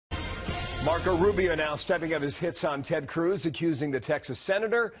Marco Rubio now stepping up his hits on Ted Cruz, accusing the Texas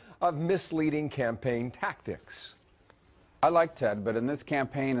senator of misleading campaign tactics. I like Ted, but in this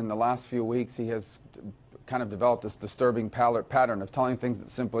campaign in the last few weeks, he has kind of developed this disturbing pattern of telling things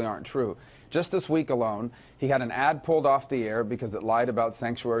that simply aren't true. Just this week alone, he had an ad pulled off the air because it lied about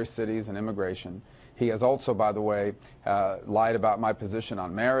sanctuary cities and immigration. He has also, by the way, lied about my position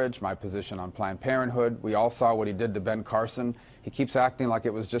on marriage, my position on Planned Parenthood. We all saw what he did to Ben Carson. He keeps acting like it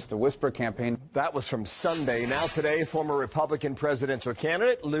was just a whisper campaign. That was from Sunday. Now today, former Republican presidential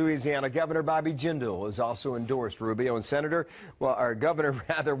candidate, Louisiana Governor Bobby Jindal has also endorsed Rubio. And Senator, well, our governor,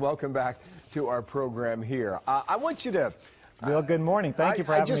 rather, welcome back to our program here. I want you to... Bill, good morning. Thank you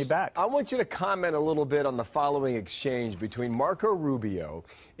for having me back. I want you to comment a little bit on the following exchange between Marco Rubio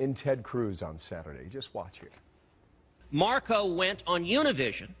and Ted Cruz on Saturday. Just watch here. Marco went on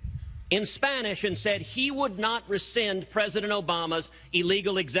Univision in Spanish and said he would not rescind President Obama's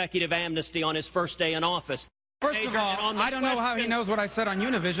illegal executive amnesty on his first day in office. First of all, I don't know how he knows what I said on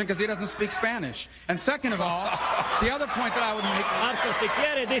Univision because he doesn't speak Spanish. And second of all, the other point that I would make... Marco, si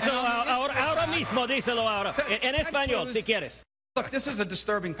quieres, díselo ahora mismo, díselo ahora. En español, si quieres. Look, this is a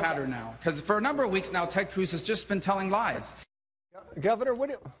disturbing pattern now, because for a number of weeks now, Ted Cruz has just been telling lies. Governor,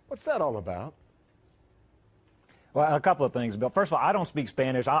 what's that all about? Well, a couple of things, Bill. First of all, I don't speak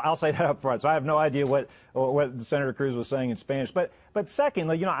Spanish. I'll say that up front. So I have no idea what Senator Cruz was saying in Spanish. But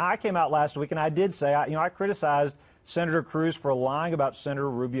secondly, I came out last week and I did say, I criticized Senator Cruz for lying about Senator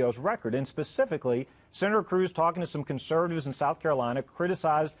Rubio's record. And specifically, Senator Cruz, talking to some conservatives in South Carolina,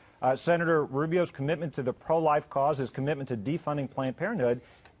 criticized Senator Rubio's commitment to the pro-life cause, his commitment to defunding Planned Parenthood.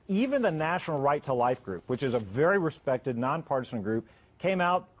 Even the National Right to Life group, which is a very respected, nonpartisan group, came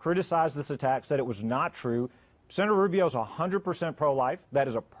out, criticized this attack, said it was not true. Senator Rubio is 100% pro-life. That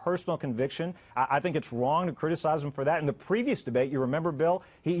is a personal conviction. I think it's wrong to criticize him for that. In the previous debate, you remember, Bill,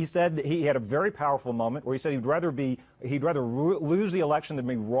 he said that he had a very powerful moment where he said he'd rather lose the election than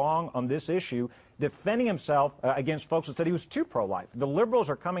be wrong on this issue, defending himself against folks that said he was too pro-life. The liberals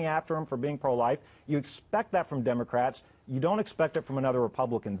are coming after him for being pro-life. You expect that from Democrats. You don't expect it from another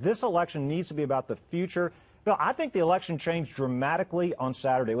Republican. This election needs to be about the future. Bill, I think the election changed dramatically on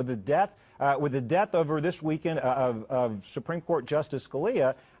Saturday with the death over this weekend of Supreme Court Justice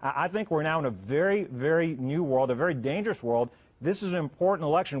Scalia. I think we're now in a very, very new world, a very dangerous world. This is an important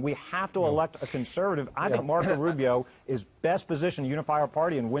election. We have to elect a conservative. I think Marco Rubio is best positioned to unify our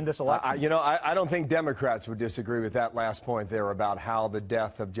party and win this election. I don't think Democrats would disagree with that last point there about how the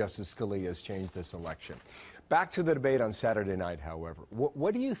death of Justice Scalia has changed this election. Back to the debate on Saturday night, however.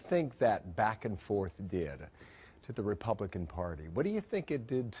 What do you think that back and forth did to the Republican Party? What do you think it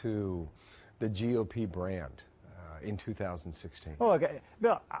did to the GOP brand in 2016? Well, look,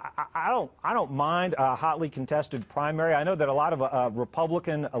 Bill, I don't mind a hotly contested primary. I know that a lot of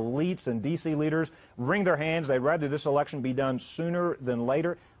Republican elites and D.C. leaders wring their hands. They'd rather this election be done sooner than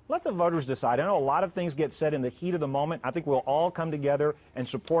later. Let the voters decide. I know a lot of things get said in the heat of the moment. I think we'll all come together and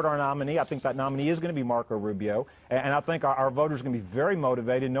support our nominee. I think that nominee is going to be Marco Rubio. And I think our voters are going to be very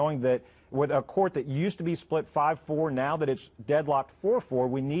motivated knowing that with a court that used to be split 5-4, now that it's deadlocked 4-4,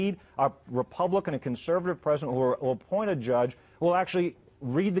 we need a Republican and conservative president who will appoint a judge who will actually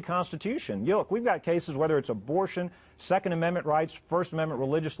read the Constitution. Look, we've got cases, whether it's abortion, Second Amendment rights, First Amendment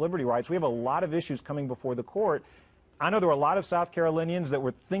religious liberty rights. We have a lot of issues coming before the court. I know there were a lot of South Carolinians that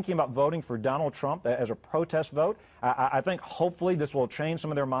were thinking about voting for Donald Trump as a protest vote. I think hopefully this will change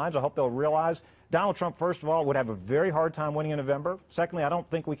some of their minds. I hope they'll realize Donald Trump, first of all, would have a very hard time winning in November. Secondly, I don't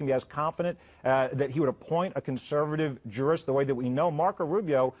think we can be as confident that he would appoint a conservative jurist the way that we know Marco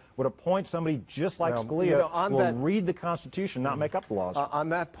Rubio would appoint somebody just like Scalia who will read the Constitution, not make up the laws. On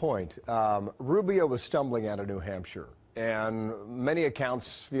that point, Rubio was stumbling out of New Hampshire, and many accounts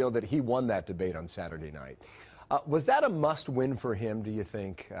feel that he won that debate on Saturday night. Was that a must-win for him, do you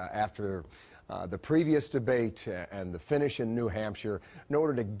think, after the previous debate and the finish in New Hampshire, in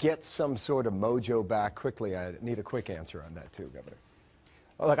order to get some sort of mojo back quickly? I need a quick answer on that, too, Governor.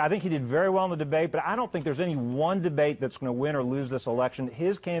 Well, look, I think he did very well in the debate, but I don't think there's any one debate that's going to win or lose this election.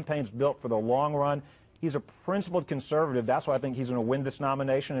 His campaign's built for the long run. He's a principled conservative. That's why I think he's going to win this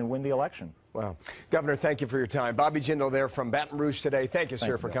nomination and win the election. Well, Governor, thank you for your time. Bobby Jindal there from Baton Rouge today. Thank you,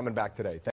 sir, for coming back today.